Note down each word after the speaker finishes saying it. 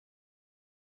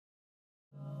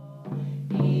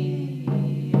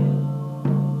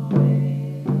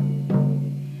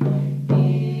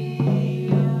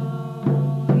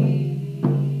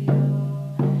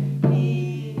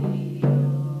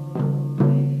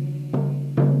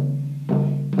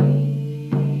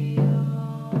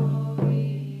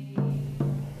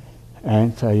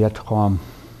Saint Ayatrom,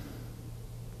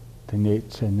 the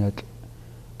Nate and that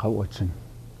Cowichan.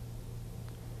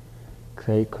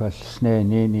 Craig Snare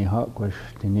Nini Hawkwish,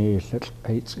 the Nays Little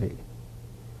Pates.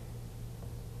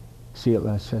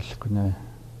 Seatlas, Seskuna,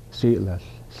 Seatlas,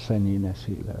 Senina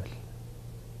Seatlas.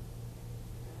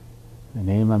 The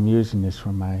name I'm using is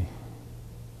from my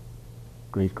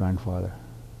great grandfather,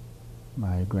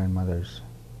 my grandmother's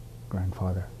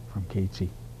grandfather from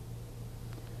Katie.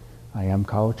 I am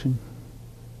Cowichan,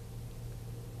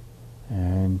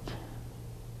 and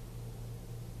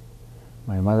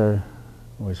my mother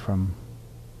was from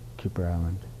Cooper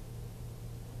Island,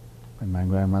 and my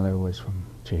grandmother was from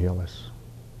Chehalis.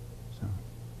 So,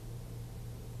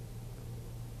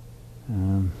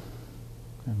 and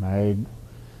my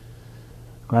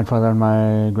grandfather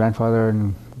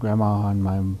and grandma on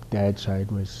my dad's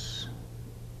side was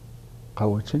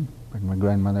Cowichan, but my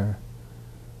grandmother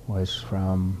was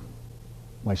from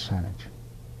West Saanich,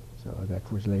 so I got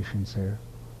relations there.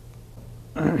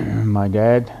 my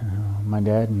dad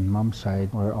and mom's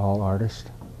side were all artists.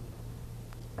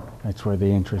 That's where the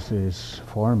interest is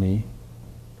for me.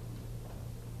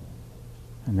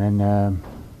 And then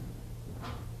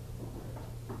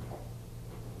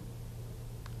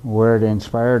where it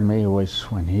inspired me was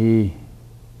when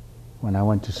I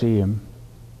went to see him.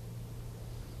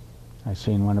 I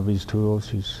seen one of his tools,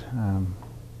 his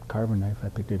carving knife. I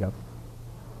picked it up.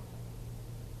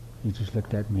 He just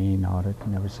looked at me, nodded,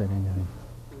 never said anything.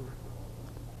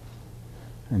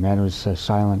 And that was a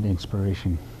silent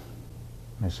inspiration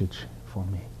message for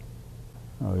me.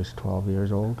 I was 12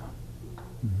 years old.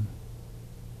 Mm-hmm.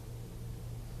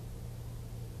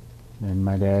 Then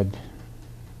my dad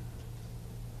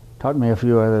taught me a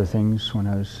few other things when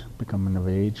I was becoming of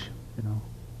age, you know.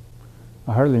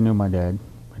 I hardly knew my dad,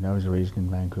 but I was raised in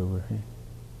Vancouver,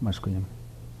 Musqueam,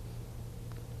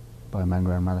 by my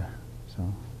grandmother.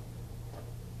 So,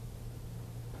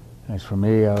 as for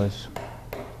me, I was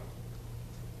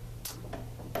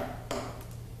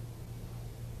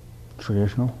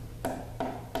traditional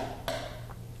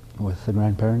with the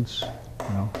grandparents, you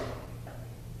know.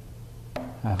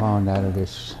 I found that it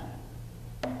is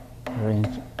very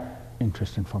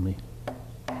interesting for me.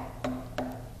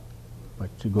 But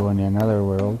to go in another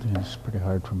world is pretty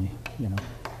hard for me, you know.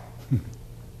 Do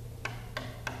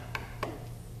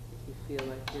you feel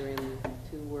like you're in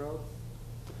two worlds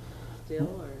still,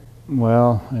 or?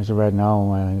 Well, as of right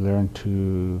now, I learned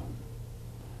to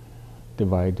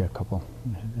divide the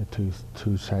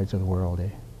two sides of the world,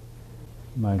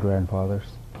 My grandfathers.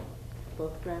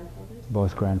 Both grandfathers?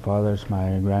 Both grandfathers.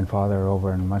 My grandfather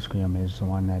over in Musqueam is the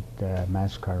one that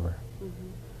Mass Carver. Mm-hmm.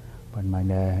 But my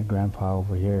grandpa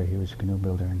over here, he was a canoe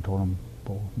builder and totem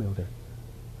pole builder.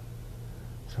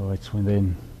 So it's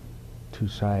within two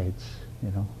sides,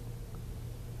 you know.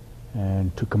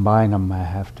 And to combine them, I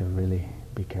have to really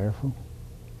be careful,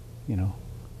 you know.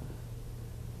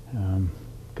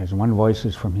 Because one voice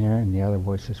is from here and the other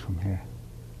voice is from here.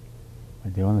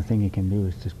 But the only thing you can do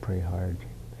is just pray hard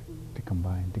to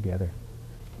combine together.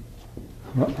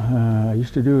 Well, I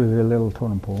used to do the little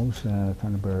totem poles,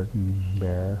 Thunderbird and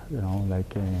Bear, you know, like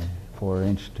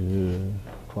 4-inch to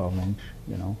 12-inch,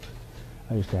 you know.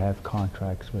 I used to have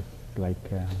contracts with,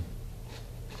 like,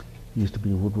 used to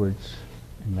be Woodward's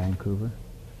in Vancouver,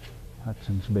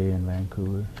 Hudson's Bay in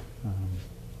Vancouver,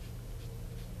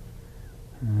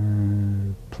 a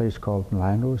place called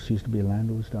Landos, used to be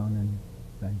Landos down in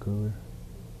Vancouver.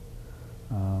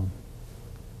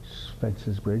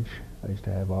 Spence's Bridge, I used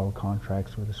to have all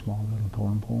contracts with the small little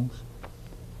totem poles.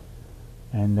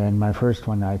 And then my first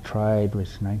one I tried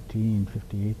was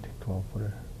 1958,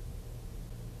 12-footer.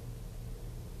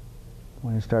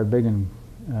 When I started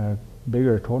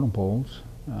bigger totem poles,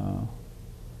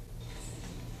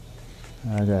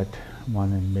 I got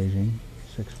one in Beijing,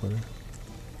 6-footer.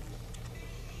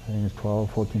 I think it's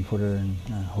 12, 14-footer in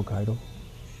Hokkaido.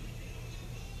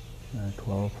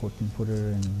 12,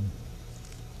 14-footer in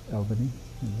Albany,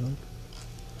 New York.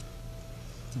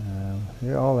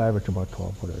 They all average about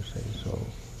 12-footers, say. So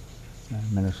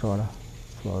Minnesota,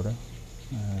 Florida,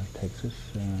 Texas,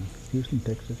 Houston,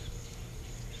 Texas,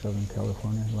 Southern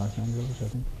California, Los Angeles, I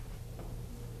think,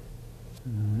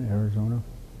 Arizona,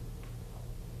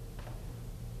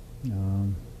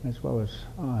 as well as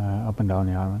up and down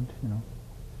the island, you know.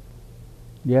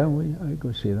 Yeah, I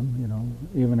go see them, you know.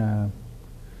 Even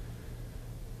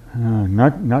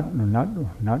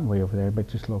not way over there, but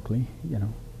just locally, you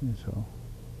know. And so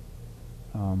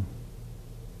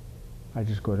I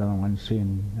just go to the one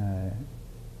seeing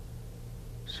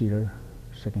Cedar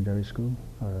Secondary School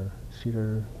or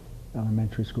Cedar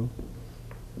Elementary School.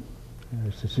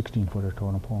 There's a 16-footer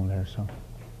totem pole there, so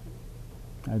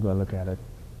I go look at it.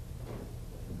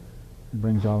 It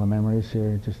brings all the memories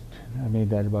here. I made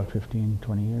that about 15,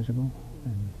 20 years ago.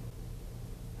 And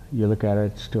you look at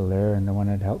it, it's still there, and the one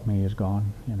that helped me is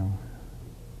gone, you know.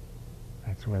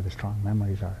 That's where the strong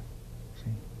memories are,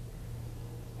 see.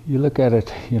 You look at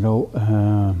it, you know,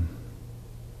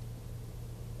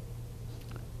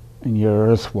 in your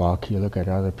earth walk, you look at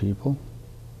other people,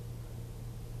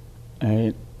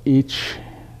 and each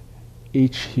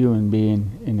human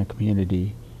being in a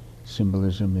community,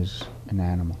 symbolism is an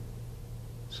animal,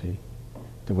 see.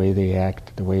 The way they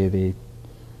act, the way they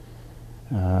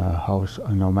house,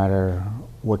 no matter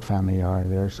what family you are,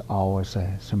 there's always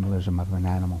a symbolism of an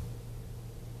animal.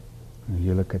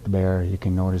 You look at the bear, you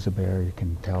can notice the bear, you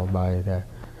can tell by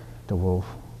the wolf,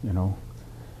 you know.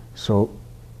 So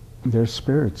there's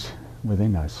spirits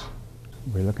within us.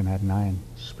 We're looking at 9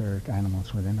 spirit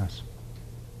animals within us.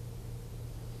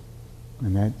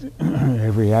 And that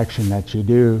every action that you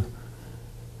do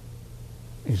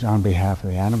is on behalf of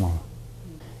the animal.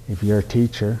 If you're a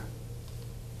teacher,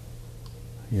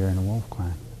 you're in a wolf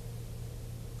clan.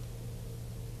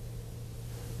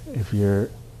 If you're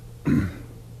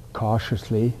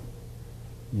cautiously,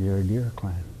 you're a deer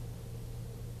clan.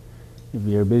 If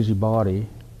you're a busybody,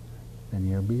 then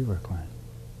you're a beaver clan.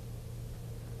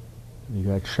 If you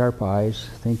got sharp eyes,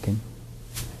 thinking,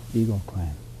 eagle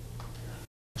clan.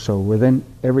 So within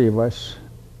every of us,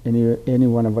 any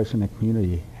one of us in the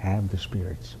community have the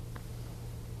spirits.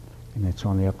 And it's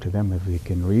only up to them if they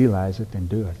can realize it and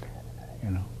do it,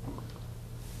 you know.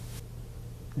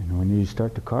 And when you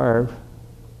start to carve,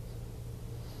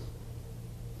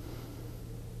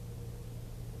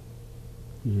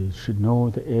 you should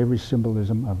know every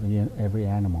symbolism of every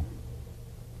animal.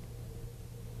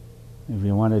 If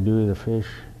you want to do the fish,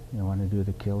 you want to do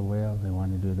the killer whale, you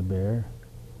want to do the bear.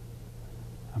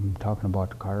 I'm talking about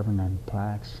the carving on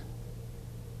plaques.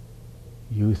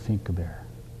 You think a bear.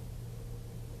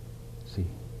 See,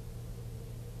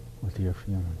 with your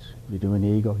feelings. If you do an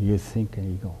eagle, you think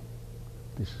an eagle.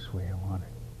 This is the way I want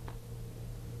it.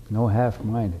 No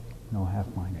half-minded, no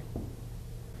half-minded.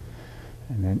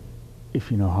 And then,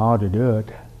 if you know how to do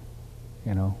it,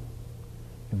 you know,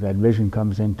 if that vision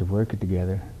comes in to work it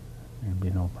together, there'll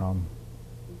be no problem.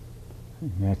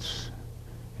 And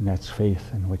that's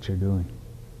faith in what you're doing.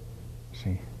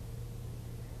 See,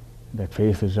 that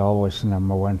faith is always the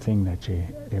number one thing that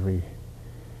every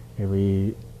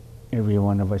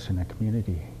one of us in the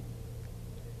community,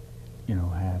 you know,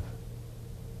 have.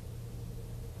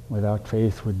 Without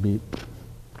faith, would be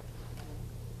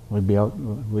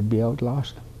out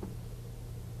lost.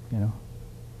 You know,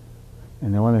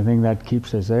 and the only thing that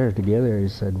keeps us there together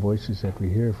is that voices that we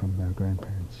hear from our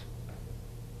grandparents.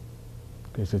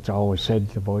 Because it's always said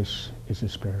the voice is a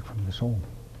spirit from the soul,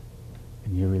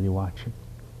 and you really watch it.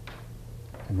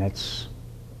 And that's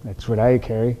what I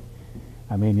carry.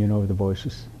 I mean, you know, the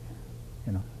voices.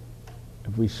 You know,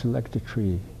 if we select a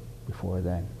tree before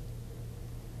then,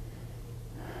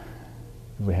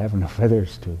 if we have enough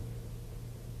feathers to,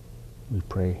 we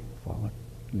pray, follow it,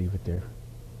 leave it there.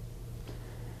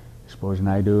 Supposing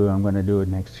I'm going to do it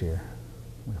next year.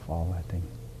 We follow that thing.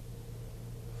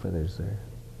 Feathers there.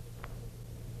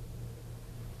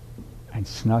 And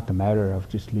it's not the matter of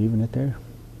just leaving it there.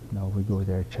 No, we go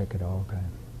there, check it all the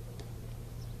time.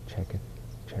 Check it,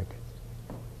 check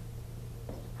it.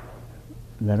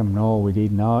 Let them know we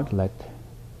did not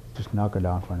just knock it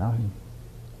down for nothing.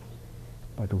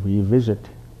 But if we visit,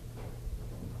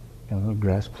 it'll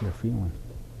grasp your feeling.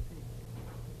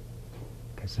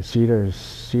 Because the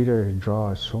cedar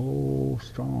draws so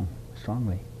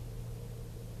strongly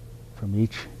from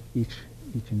each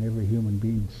and every human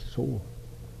being's soul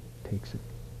takes it.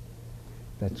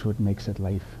 That's what makes it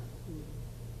life.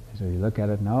 So you look at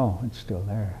it now, it's still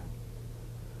there.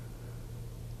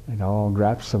 It all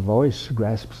grasps all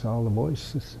the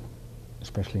voices,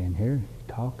 especially in here,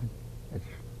 talking. It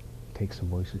takes the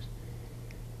voices.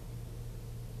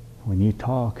 When you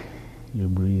talk, you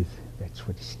breathe. That's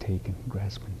what it's taken,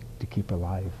 grasping, to keep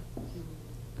alive.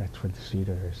 That's what the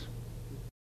cedar is.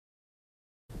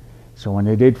 So when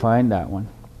they did find that one,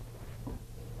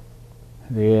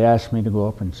 they asked me to go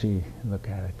up and look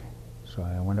at it. So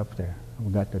I went up there.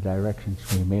 We got the directions.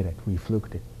 We made it. We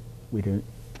fluked it. We did it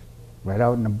right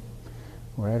out in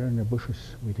the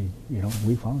bushes. We did. You know,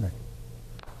 we found it.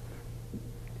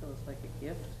 So it's like a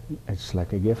gift. It's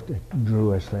like a gift. It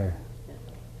drew us there. Yeah.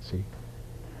 See.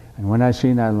 And when I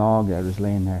seen that log that was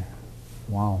laying there,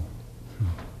 wow.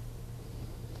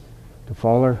 The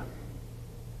faller,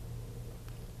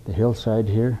 the hillside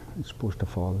here, it's supposed to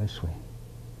fall this way.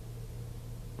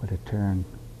 But it turned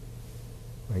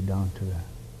right down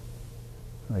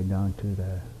to right down to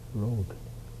the road.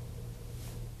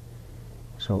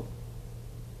 So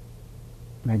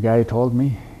the guy told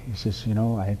me, he says, you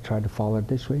know, I had tried to follow it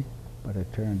this way, but I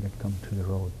turned and come to the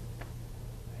road.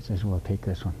 I says, well, take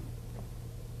this one.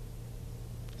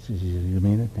 He says, you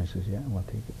mean it? I says, yeah, well,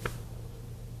 take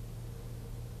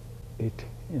it. It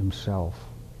himself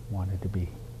wanted to be.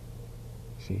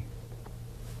 See?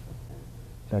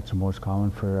 That's the most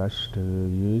common for us to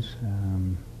use.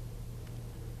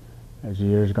 As the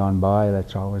years gone by,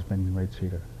 that's always been red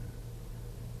cedar.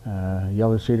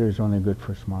 Yellow cedar is only good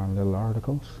for small little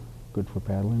articles, good for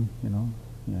paddling, you know,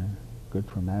 yeah, good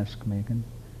for mask making.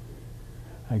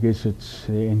 I guess it's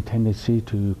the tendency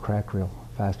to crack real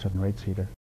faster than red cedar.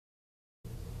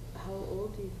 How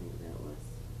old do you think that was?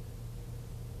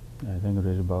 I think it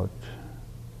was about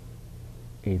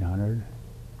 800,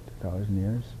 1,000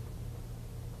 years.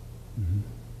 Mm-hmm.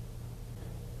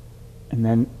 And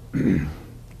then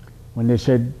when they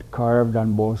said carved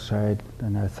on both sides,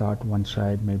 then I thought one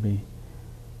side maybe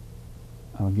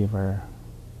I'll give the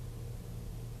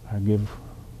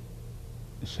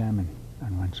salmon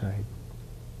on one side.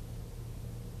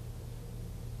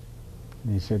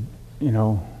 And they said, you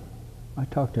know, I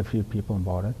talked to a few people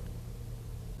about it.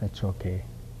 That's okay,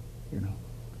 you know,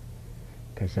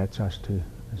 because that's us too,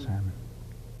 the salmon.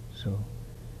 So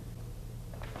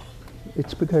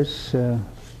it's because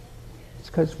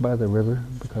by the river,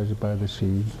 because by the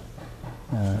sea,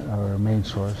 our main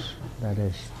source, that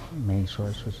is, main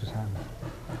source was the salmon.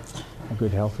 A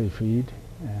good healthy feed,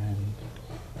 and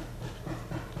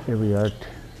every art,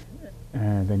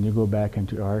 and then you go back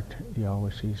into art, you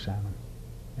always see salmon,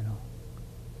 you know,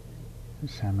 the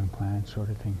salmon plant sort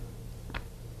of thing.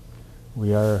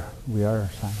 We are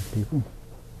salmon people.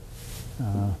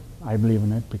 I believe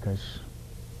in it because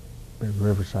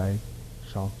riverside,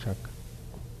 salt chuck,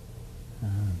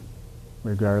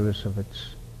 regardless of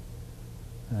its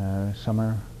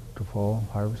summer to fall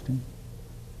harvesting,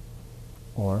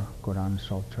 or go down to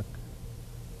salt chuck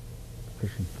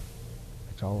fishing.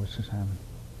 It's always the salmon.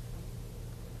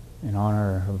 In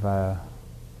honor of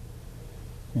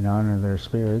their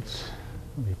spirits,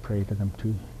 we pray to them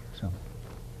too. So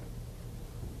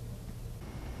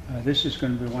this is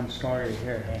going to be one story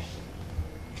here.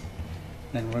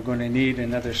 Then we're going to need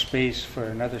another space for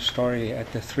another story at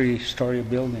the 3-story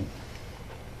building.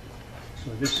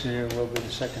 So this here will be the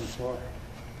second floor.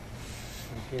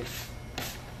 Okay.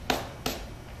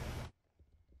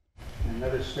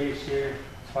 Another space here,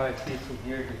 5 feet from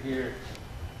here to here.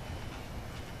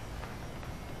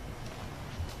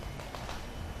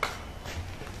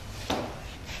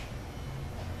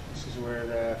 This is where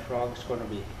the frog's going to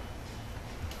be.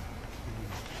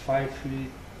 5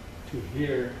 feet to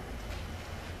here.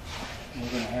 We're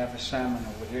going to have the salmon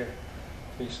over here,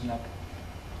 facing up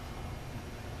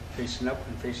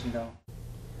and facing down.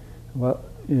 Well,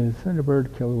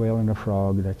 Thunderbird, killer whale, and a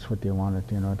frog, that's what they wanted,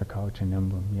 you know, the Cowichan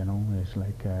emblem, you know, it's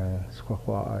like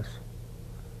squawquaws.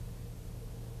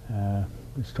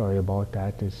 The story about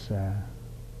that is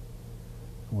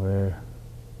where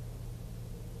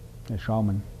the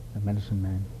shaman, the medicine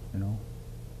man, you know,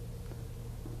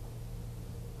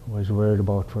 was worried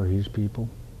about for his people.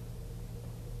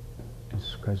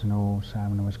 It's because no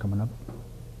salmon was coming up.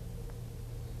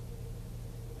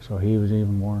 So he was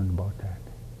even warned about that,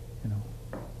 you know.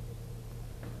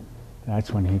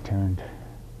 That's when he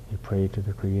prayed to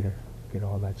the Creator, get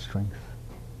all that strength.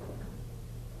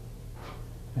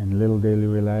 And little did he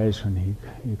realize when he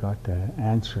got the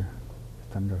answer,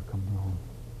 thunder come along.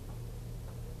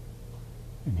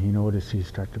 And he noticed he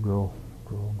started to grow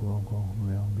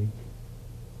real big.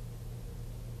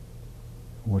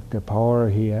 What the power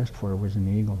he asked for was an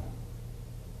eagle.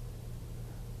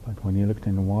 But when he looked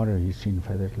in the water, he seen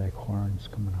feathers like horns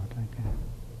coming out like that.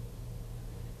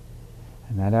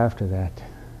 And that after that,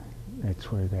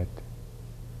 that's where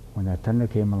when that thunder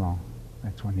came along,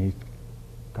 that's when he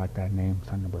got that name,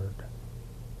 Thunderbird.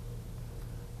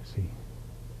 See.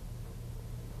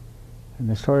 And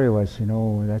the story was, you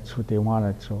know, that's what they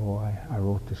wanted, so I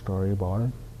wrote the story about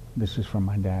it. This is from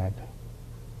my dad.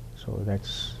 So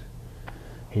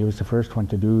he was the first one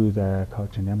to do the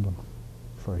Cowichan emblem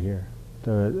for here.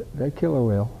 That killer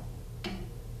whale,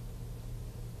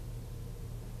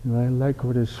 you know, like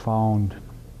what is found,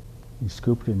 he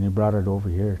scooped it and he brought it over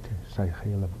here to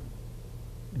Saichalem,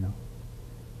 you know.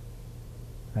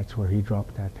 That's where he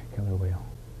dropped that killer whale.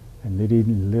 And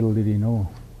little did he know,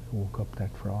 he woke up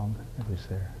that frog that was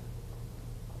there.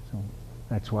 So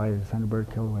that's why the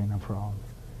Thunderbird killer whale and a frog.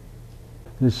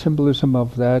 The symbolism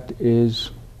of that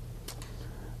is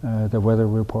the weather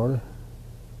reporter,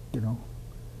 you know.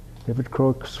 If it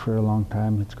croaks for a long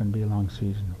time, it's going to be a long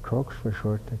season. If it croaks for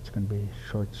short, it's going to be a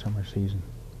short summer season.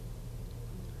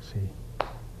 See?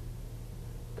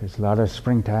 Because a lot of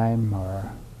springtime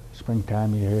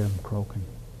you hear them croaking.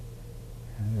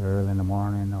 Early in the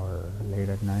morning or late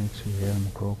at night, so you hear them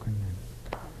croaking. And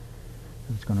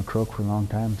if it's going to croak for a long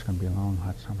time, it's going to be a long,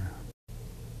 hot summer.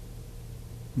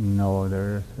 No,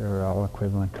 they're all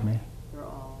equivalent to me.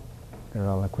 They're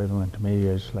all equivalent to me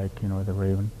as like, the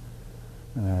raven,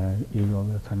 eagle,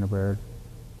 the thunderbird,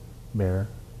 bear.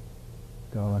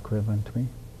 They're all equivalent to me.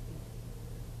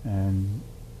 And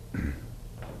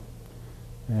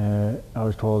I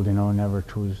was told, never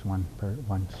choose one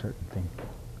certain thing,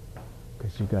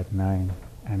 because you got 9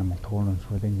 animal totems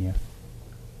within you.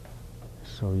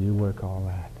 So you work all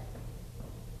that.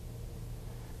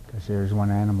 Because there's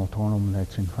one animal totem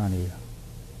that's in front of you,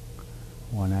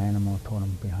 one animal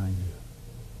totem behind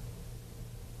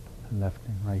you, left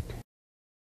and right.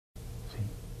 See?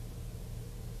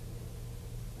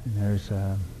 And there's,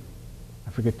 I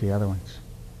forget the other ones.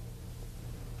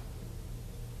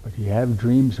 But you have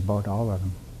dreams about all of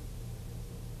them.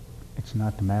 It's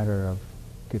not a matter of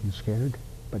getting scared,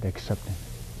 but accepting.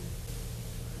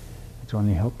 It's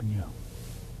only helping you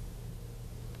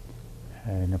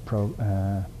in a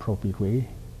appropriate way,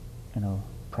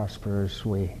 prosperous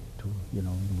way to,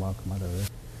 welcome Mother Earth.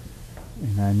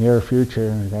 In the near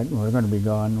future, that we're going to be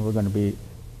gone. We're going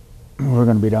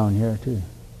to be down here too.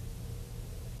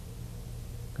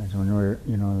 Because when we're,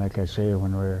 like I say,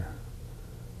 when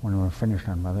we're finished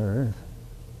on Mother Earth,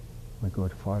 we go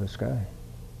to Father Sky.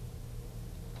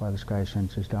 Father Sky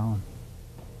sends us down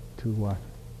to what?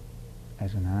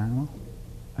 As an animal,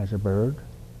 as a bird,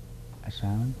 a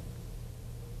salmon,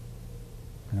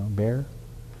 bear.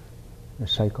 The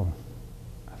cycle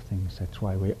of things. That's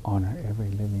why we honor every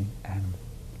living animal,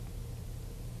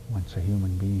 once a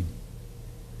human being.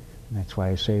 And that's why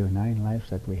I say the 9 lives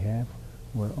that we have,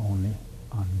 we're only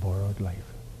on borrowed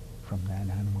life from that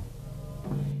animal.